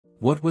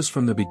What was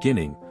from the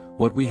beginning,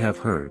 what we have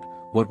heard,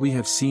 what we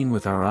have seen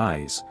with our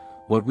eyes,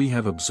 what we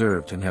have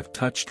observed and have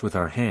touched with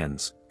our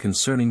hands,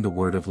 concerning the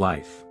word of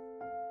life.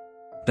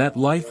 That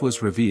life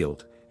was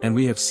revealed, and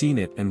we have seen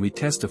it, and we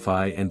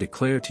testify and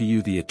declare to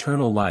you the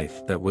eternal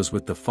life that was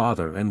with the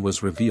Father and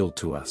was revealed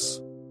to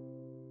us.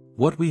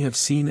 What we have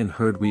seen and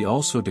heard we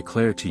also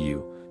declare to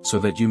you, so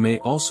that you may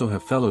also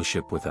have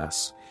fellowship with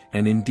us,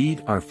 and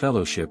indeed our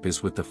fellowship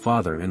is with the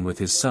Father and with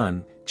his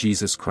Son,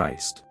 Jesus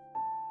Christ.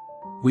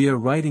 We are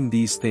writing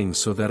these things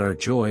so that our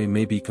joy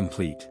may be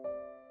complete.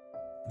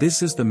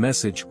 This is the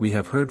message we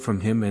have heard from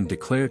him and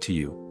declare to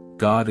you: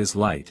 God is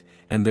light,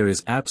 and there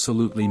is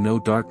absolutely no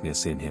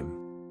darkness in him.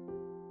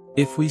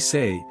 If we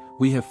say,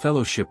 we have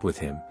fellowship with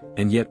him,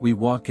 and yet we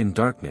walk in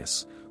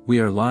darkness,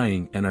 we are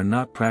lying and are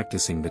not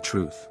practicing the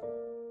truth.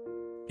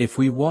 If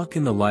we walk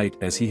in the light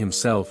as he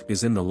himself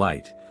is in the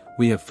light,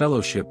 we have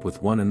fellowship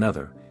with one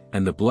another,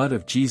 and the blood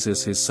of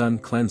Jesus his Son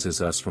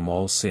cleanses us from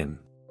all sin.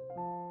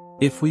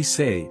 If we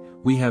say,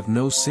 we have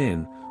no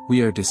sin,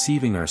 we are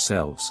deceiving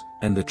ourselves,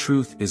 and the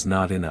truth is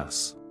not in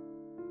us.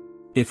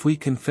 If we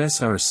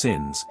confess our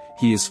sins,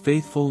 he is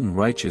faithful and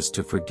righteous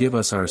to forgive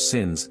us our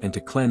sins and to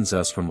cleanse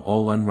us from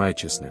all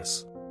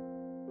unrighteousness.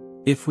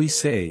 If we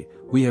say,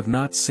 we have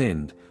not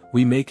sinned,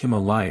 we make him a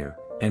liar,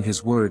 and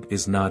his word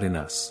is not in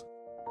us.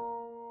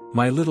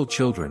 My little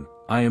children,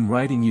 I am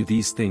writing you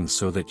these things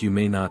so that you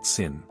may not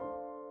sin.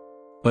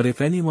 But if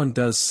anyone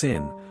does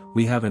sin,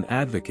 we have an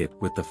advocate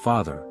with the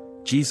Father,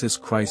 Jesus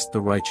Christ the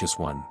righteous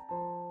one.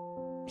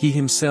 He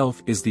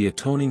himself is the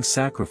atoning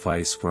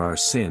sacrifice for our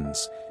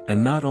sins,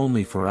 and not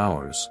only for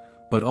ours,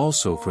 but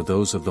also for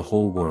those of the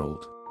whole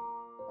world.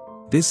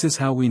 This is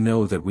how we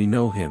know that we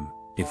know him,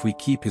 if we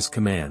keep his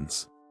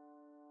commands.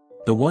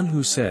 The one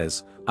who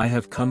says, I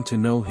have come to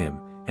know him,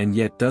 and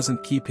yet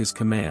doesn't keep his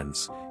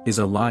commands, is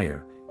a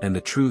liar, and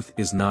the truth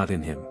is not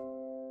in him.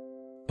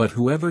 But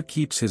whoever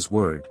keeps his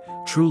word,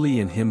 truly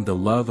in him the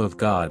love of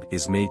God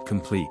is made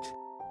complete.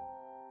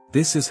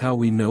 This is how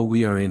we know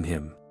we are in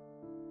him.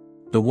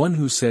 The one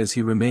who says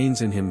he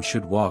remains in him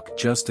should walk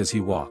just as he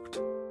walked.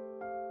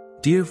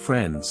 Dear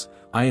friends,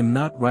 I am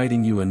not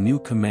writing you a new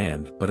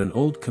command but an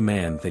old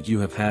command that you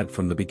have had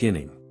from the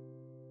beginning.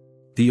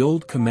 The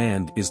old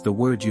command is the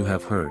word you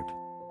have heard.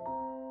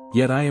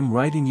 Yet I am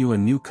writing you a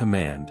new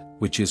command,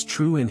 which is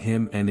true in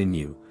him and in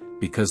you,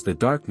 because the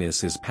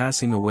darkness is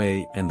passing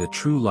away and the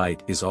true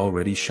light is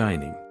already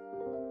shining.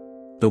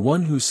 The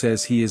one who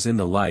says he is in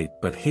the light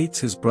but hates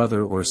his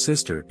brother or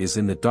sister is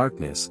in the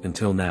darkness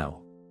until now.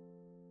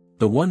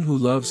 The one who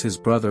loves his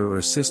brother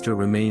or sister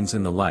remains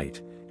in the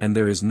light, and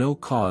there is no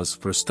cause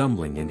for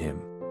stumbling in him.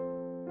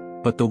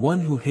 But the one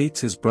who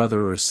hates his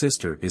brother or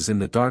sister is in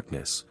the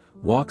darkness,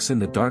 walks in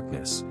the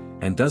darkness,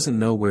 and doesn't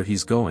know where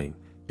he's going,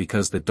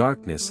 because the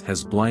darkness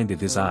has blinded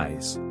his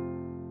eyes.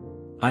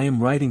 I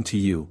am writing to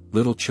you,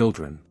 little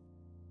children,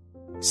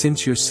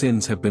 since your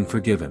sins have been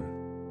forgiven,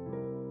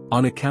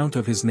 on account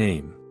of his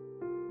name.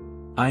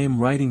 I am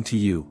writing to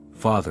you,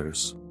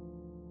 fathers,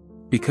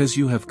 because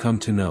you have come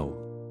to know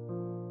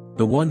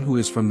the one who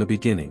is from the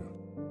beginning.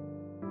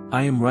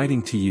 I am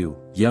writing to you,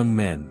 young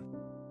men,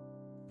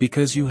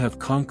 because you have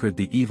conquered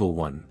the evil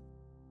one.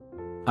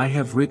 I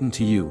have written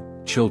to you,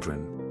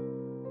 children,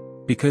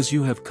 because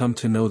you have come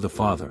to know the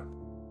Father.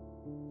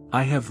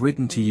 I have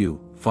written to you,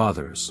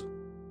 fathers,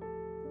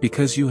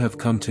 because you have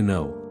come to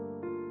know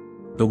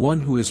the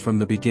one who is from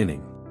the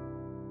beginning.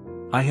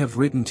 I have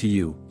written to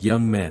you,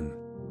 young men,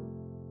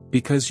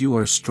 because you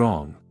are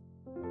strong.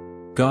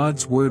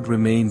 God's word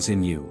remains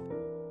in you,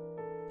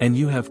 and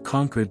you have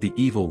conquered the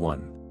evil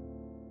one.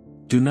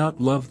 Do not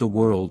love the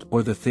world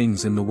or the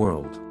things in the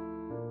world.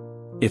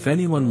 If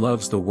anyone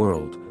loves the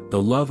world,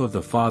 the love of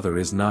the Father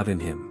is not in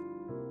him.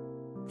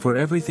 For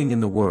everything in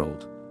the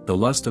world, the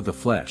lust of the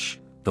flesh,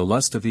 the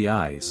lust of the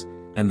eyes,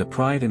 and the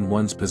pride in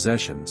one's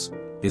possessions,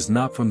 is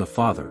not from the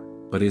Father,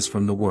 but is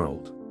from the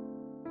world.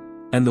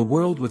 And the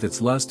world with its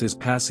lust is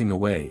passing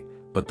away,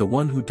 but the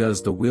one who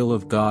does the will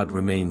of God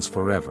remains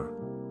forever.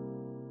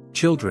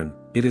 Children,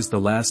 it is the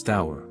last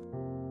hour.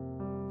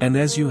 And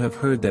as you have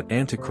heard that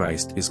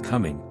Antichrist is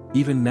coming,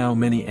 even now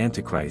many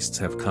Antichrists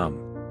have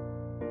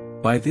come.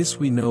 By this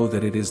we know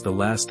that it is the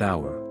last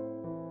hour.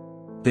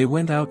 They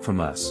went out from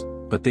us,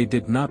 but they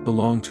did not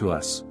belong to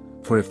us,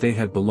 for if they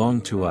had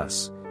belonged to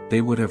us,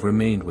 they would have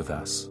remained with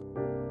us.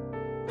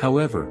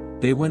 However,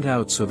 they went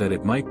out so that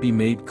it might be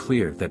made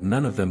clear that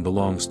none of them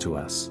belongs to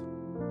us.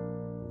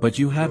 But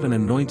you have an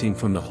anointing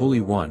from the Holy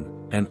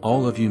One, and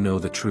all of you know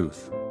the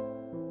truth.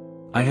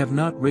 I have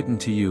not written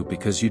to you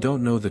because you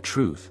don't know the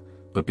truth,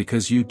 but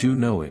because you do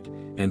know it,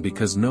 and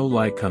because no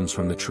lie comes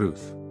from the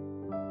truth.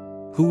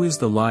 Who is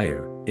the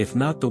liar, if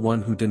not the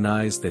one who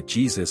denies that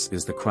Jesus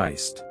is the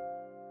Christ?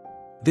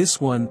 This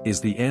one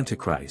is the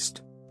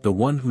Antichrist, the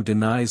one who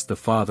denies the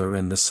Father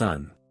and the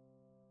Son.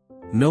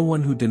 No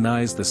one who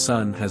denies the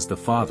Son has the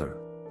Father,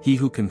 he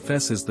who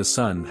confesses the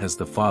Son has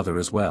the Father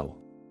as well.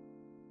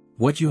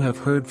 What you have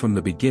heard from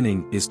the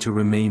beginning is to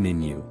remain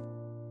in you.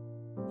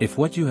 If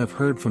what you have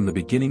heard from the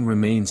beginning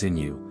remains in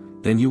you,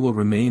 then you will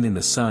remain in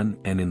the Son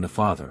and in the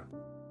Father.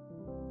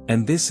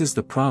 And this is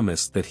the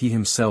promise that he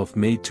himself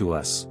made to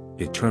us,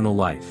 eternal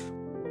life.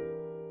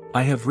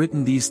 I have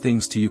written these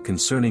things to you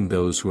concerning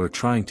those who are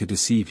trying to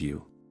deceive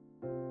you.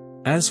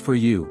 As for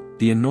you,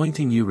 the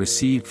anointing you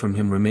received from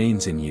him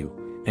remains in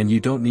you, and you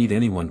don't need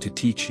anyone to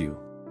teach you.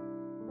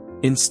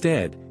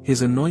 Instead,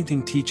 his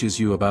anointing teaches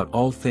you about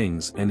all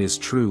things and is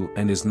true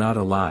and is not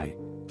a lie,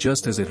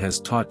 just as it has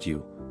taught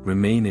you,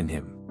 remain in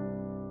him.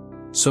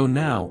 So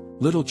now,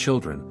 little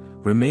children,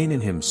 remain in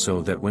him so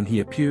that when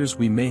he appears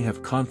we may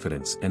have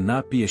confidence and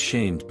not be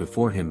ashamed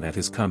before him at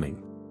his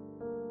coming.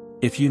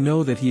 If you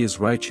know that he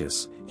is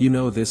righteous, you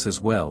know this as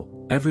well,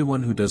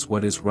 everyone who does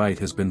what is right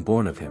has been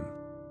born of him.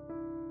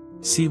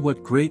 See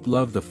what great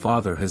love the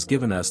Father has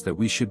given us that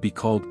we should be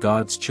called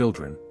God's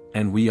children,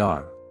 and we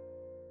are.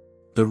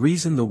 The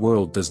reason the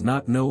world does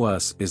not know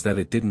us is that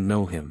it didn't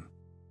know him.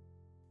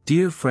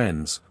 Dear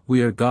friends,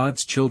 we are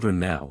God's children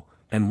now,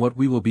 and what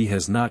we will be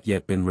has not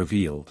yet been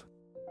revealed.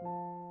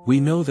 We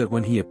know that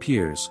when he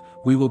appears,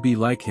 we will be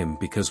like him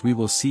because we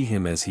will see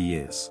him as he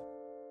is.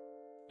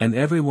 And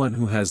everyone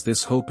who has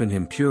this hope in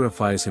him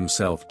purifies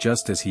himself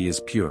just as he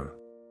is pure.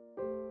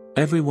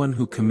 Everyone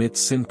who commits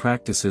sin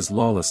practices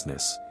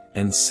lawlessness,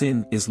 and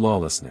sin is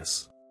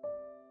lawlessness.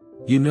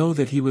 You know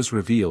that he was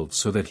revealed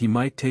so that he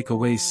might take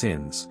away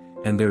sins,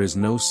 and there is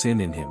no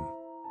sin in him.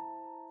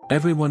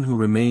 Everyone who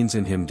remains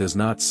in him does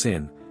not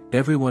sin,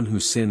 everyone who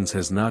sins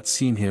has not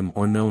seen him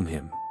or known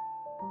him.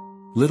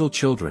 Little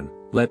children,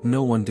 let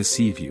no one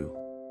deceive you.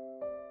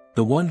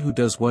 The one who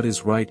does what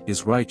is right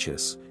is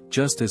righteous,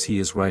 just as he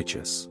is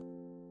righteous.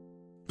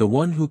 The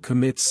one who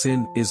commits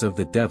sin is of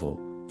the devil,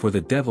 for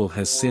the devil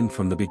has sinned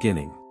from the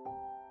beginning.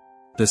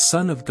 The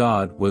Son of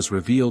God was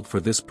revealed for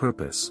this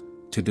purpose,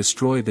 to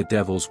destroy the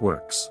devil's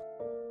works.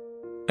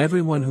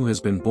 Everyone who has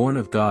been born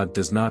of God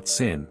does not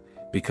sin,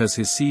 because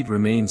his seed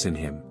remains in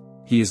him,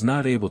 he is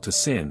not able to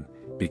sin,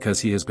 because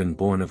he has been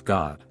born of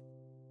God.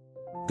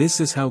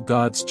 This is how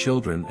God's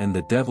children and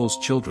the devil's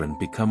children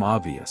become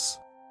obvious.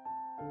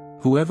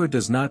 Whoever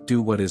does not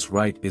do what is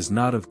right is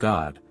not of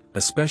God,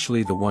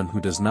 especially the one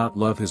who does not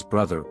love his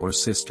brother or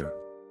sister.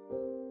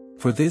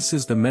 For this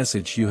is the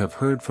message you have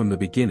heard from the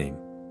beginning,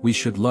 we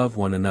should love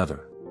one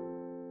another.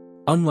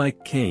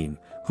 Unlike Cain,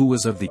 who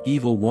was of the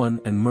evil one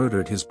and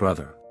murdered his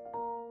brother.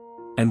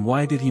 And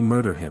why did he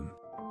murder him?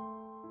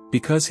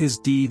 Because his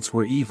deeds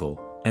were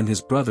evil, and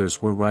his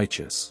brothers were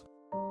righteous.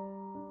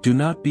 Do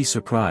not be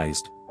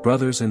surprised,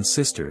 brothers and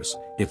sisters,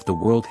 if the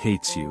world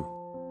hates you.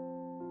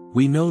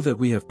 We know that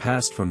we have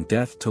passed from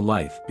death to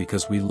life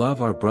because we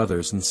love our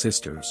brothers and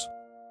sisters.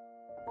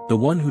 The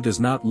one who does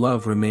not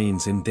love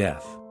remains in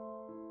death.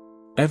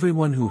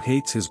 Everyone who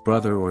hates his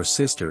brother or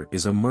sister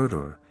is a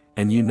murderer,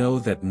 and you know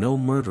that no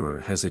murderer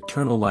has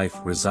eternal life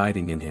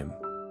residing in him.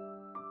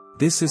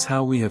 This is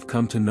how we have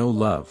come to know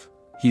love,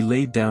 he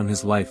laid down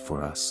his life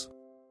for us.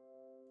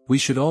 We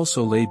should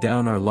also lay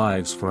down our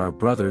lives for our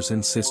brothers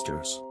and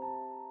sisters.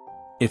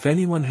 If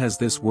anyone has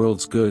this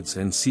world's goods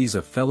and sees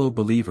a fellow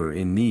believer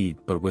in need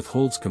but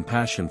withholds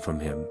compassion from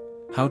him,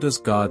 how does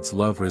God's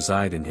love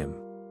reside in him?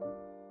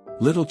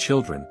 Little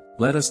children,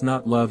 let us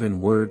not love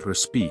in word or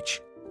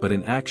speech, but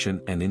in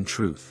action and in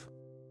truth.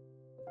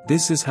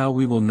 This is how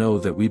we will know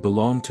that we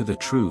belong to the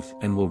truth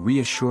and will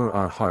reassure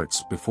our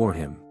hearts before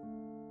him.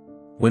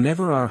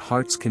 Whenever our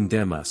hearts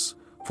condemn us,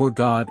 for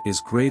God is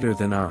greater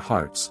than our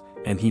hearts,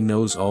 and he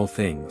knows all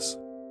things.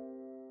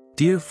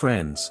 Dear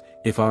friends,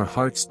 if our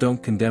hearts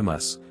don't condemn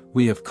us,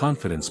 we have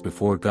confidence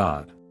before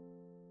God.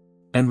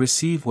 And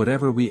receive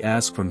whatever we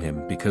ask from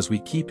him because we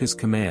keep his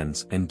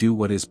commands and do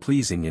what is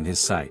pleasing in his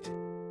sight.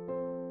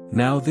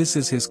 Now this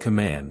is his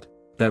command,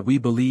 that we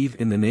believe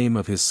in the name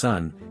of his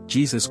Son,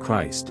 Jesus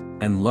Christ,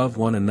 and love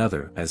one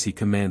another as he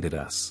commanded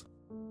us.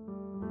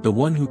 The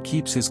one who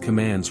keeps his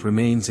commands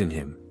remains in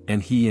him,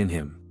 and he in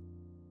him.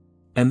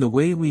 And the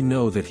way we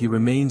know that he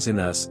remains in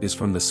us is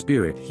from the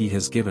Spirit he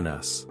has given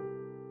us.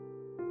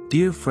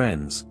 Dear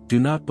friends,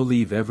 do not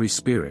believe every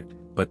spirit,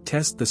 but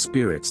test the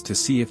spirits to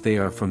see if they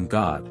are from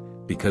God,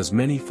 because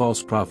many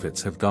false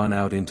prophets have gone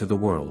out into the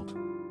world.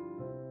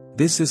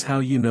 This is how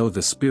you know the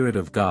Spirit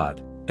of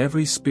God,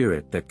 every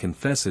spirit that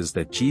confesses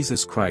that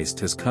Jesus Christ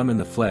has come in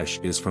the flesh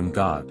is from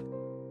God.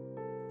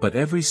 But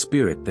every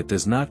spirit that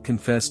does not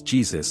confess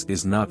Jesus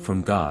is not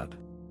from God.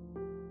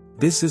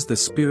 This is the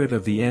spirit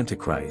of the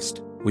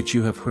Antichrist, which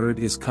you have heard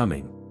is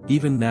coming,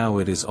 even now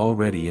it is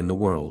already in the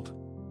world.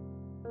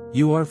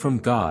 You are from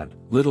God,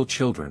 little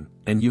children,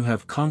 and you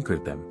have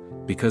conquered them,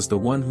 because the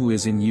one who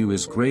is in you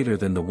is greater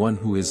than the one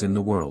who is in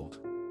the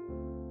world.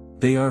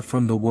 They are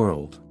from the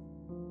world.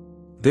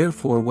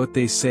 Therefore what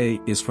they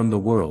say is from the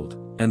world,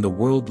 and the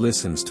world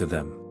listens to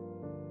them.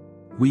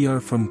 We are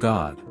from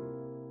God.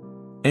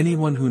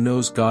 Anyone who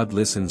knows God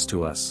listens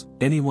to us,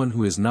 anyone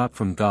who is not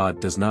from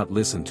God does not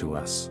listen to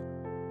us.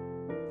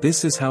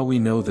 This is how we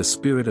know the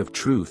spirit of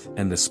truth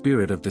and the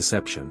spirit of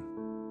deception.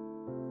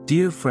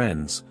 Dear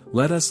friends,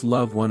 let us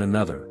love one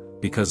another,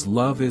 because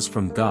love is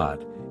from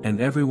God,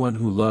 and everyone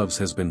who loves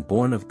has been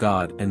born of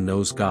God and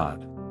knows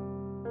God.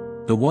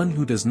 The one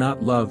who does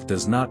not love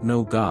does not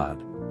know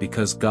God,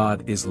 because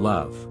God is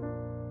love.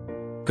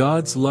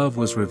 God's love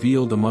was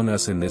revealed among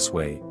us in this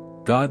way: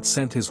 God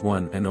sent his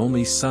one and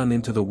only Son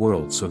into the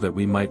world so that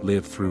we might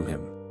live through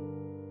him.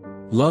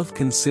 Love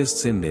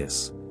consists in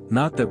this,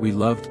 not that we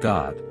loved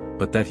God,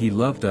 but that he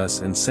loved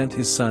us and sent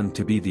his Son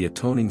to be the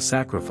atoning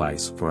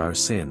sacrifice for our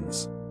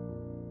sins.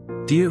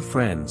 Dear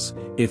friends,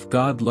 if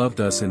God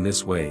loved us in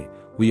this way,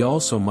 we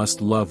also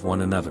must love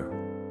one another.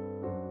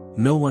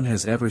 No one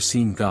has ever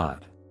seen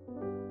God.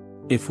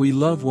 If we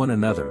love one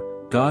another,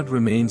 God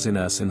remains in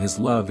us and his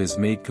love is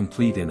made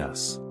complete in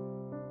us.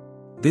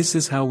 This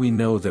is how we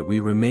know that we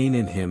remain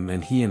in him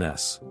and he in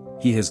us: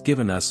 he has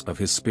given us of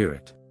his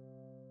Spirit.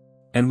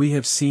 And we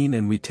have seen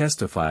and we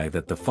testify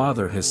that the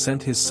Father has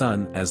sent his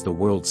Son as the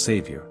world's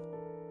Savior.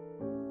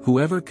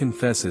 Whoever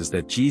confesses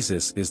that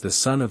Jesus is the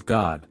Son of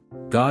God,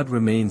 God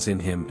remains in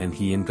him and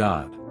he in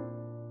God.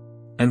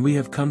 And we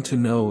have come to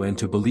know and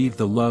to believe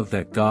the love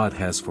that God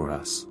has for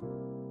us.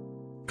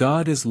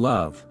 God is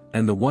love,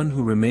 and the one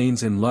who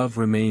remains in love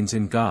remains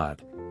in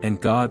God,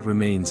 and God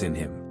remains in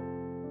him.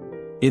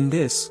 In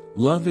this,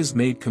 love is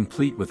made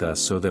complete with us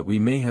so that we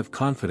may have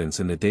confidence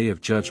in the day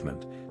of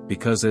judgment,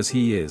 because as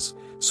he is,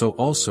 so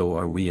also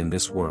are we in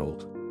this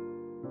world.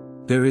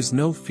 There is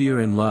no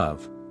fear in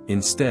love;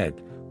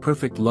 instead,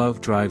 perfect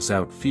love drives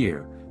out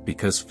fear,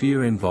 because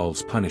fear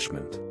involves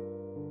punishment.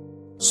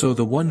 So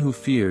the one who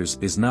fears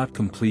is not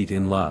complete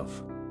in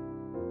love.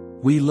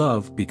 We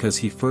love because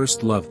he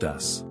first loved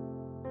us.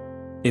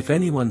 If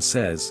anyone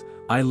says,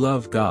 "I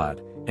love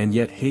God," and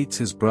yet hates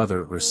his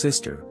brother or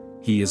sister,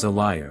 he is a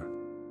liar.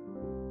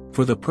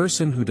 For the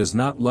person who does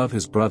not love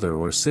his brother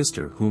or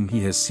sister whom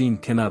he has seen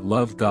cannot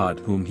love God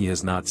whom he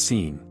has not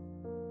seen.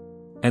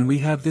 And we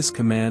have this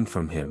command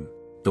from him: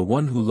 the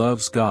one who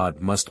loves God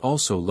must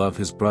also love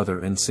his brother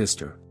and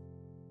sister.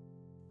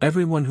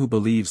 Everyone who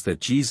believes that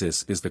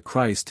Jesus is the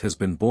Christ has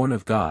been born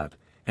of God,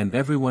 and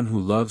everyone who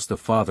loves the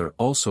Father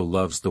also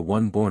loves the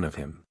one born of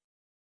him.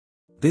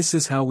 This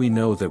is how we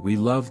know that we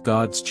love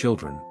God's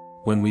children,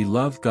 when we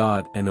love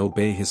God and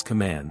obey his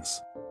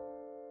commands.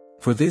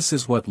 For this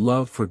is what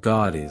love for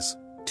God is: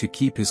 to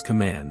keep his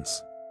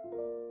commands.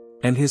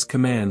 And his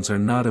commands are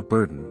not a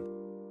burden.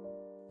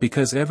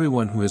 Because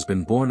everyone who has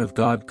been born of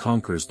God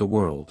conquers the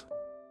world.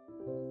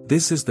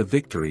 This is the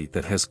victory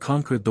that has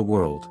conquered the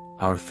world,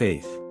 our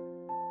faith.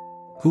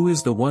 Who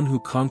is the one who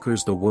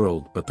conquers the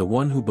world but the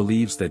one who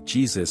believes that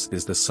Jesus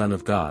is the Son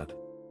of God?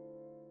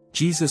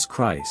 Jesus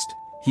Christ,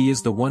 he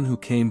is the one who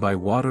came by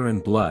water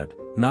and blood,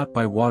 not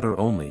by water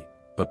only,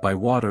 but by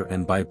water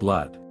and by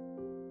blood.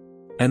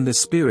 And the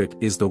Spirit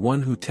is the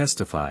one who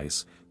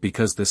testifies,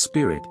 because the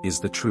Spirit is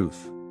the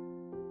truth.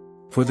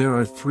 For there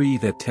are three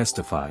that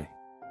testify: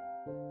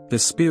 the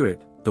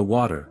Spirit, the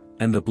water,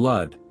 and the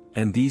blood,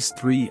 and these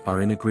three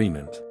are in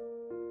agreement.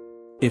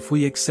 If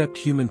we accept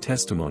human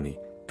testimony,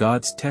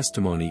 God's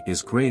testimony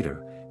is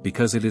greater,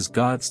 because it is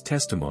God's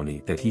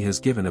testimony that he has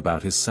given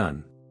about his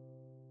Son.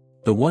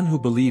 The one who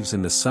believes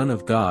in the Son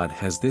of God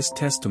has this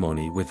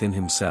testimony within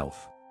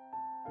himself.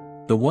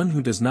 The one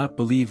who does not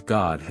believe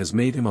God has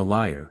made him a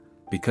liar,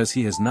 because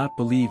he has not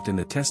believed in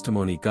the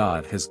testimony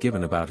God has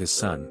given about his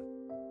Son.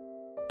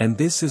 And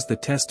this is the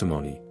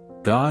testimony: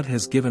 God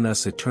has given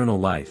us eternal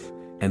life,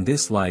 and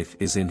this life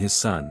is in his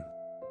Son.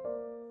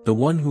 The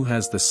one who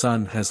has the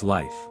Son has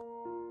life.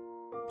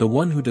 The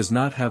one who does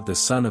not have the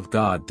Son of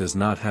God does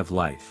not have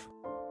life.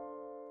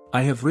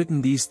 I have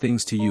written these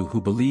things to you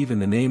who believe in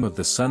the name of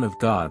the Son of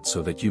God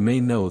so that you may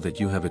know that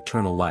you have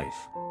eternal life.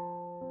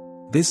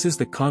 This is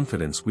the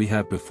confidence we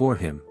have before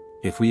him: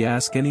 if we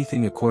ask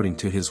anything according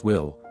to his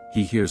will,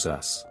 he hears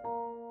us.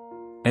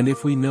 And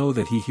if we know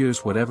that he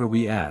hears whatever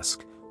we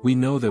ask, we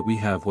know that we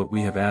have what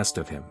we have asked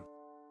of him.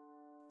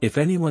 If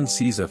anyone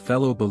sees a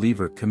fellow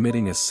believer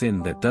committing a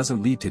sin that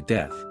doesn't lead to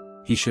death,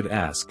 he should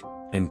ask,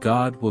 and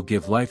God will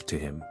give life to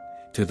him.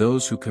 To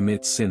those who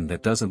commit sin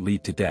that doesn't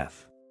lead to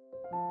death,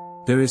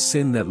 there is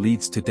sin that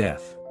leads to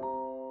death.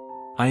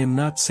 I am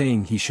not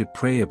saying he should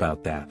pray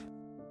about that.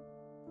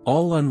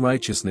 All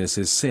unrighteousness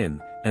is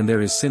sin, and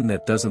there is sin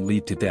that doesn't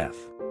lead to death.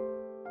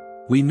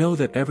 We know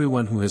that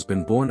everyone who has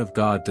been born of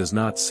God does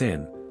not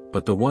sin,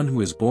 but the one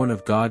who is born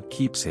of God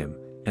keeps him,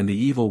 and the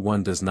evil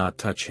one does not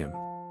touch him.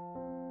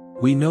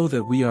 We know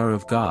that we are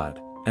of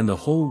God, and the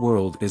whole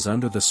world is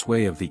under the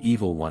sway of the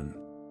evil one.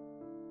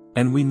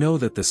 And we know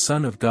that the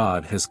Son of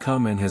God has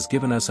come and has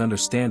given us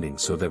understanding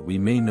so that we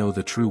may know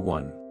the true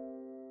one.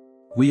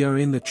 We are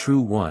in the true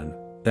one,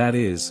 that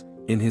is,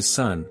 in his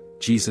Son,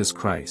 Jesus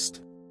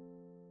Christ.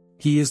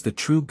 He is the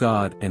true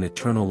God and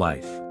eternal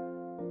life.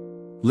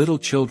 Little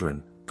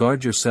children,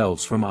 guard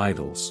yourselves from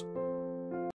idols.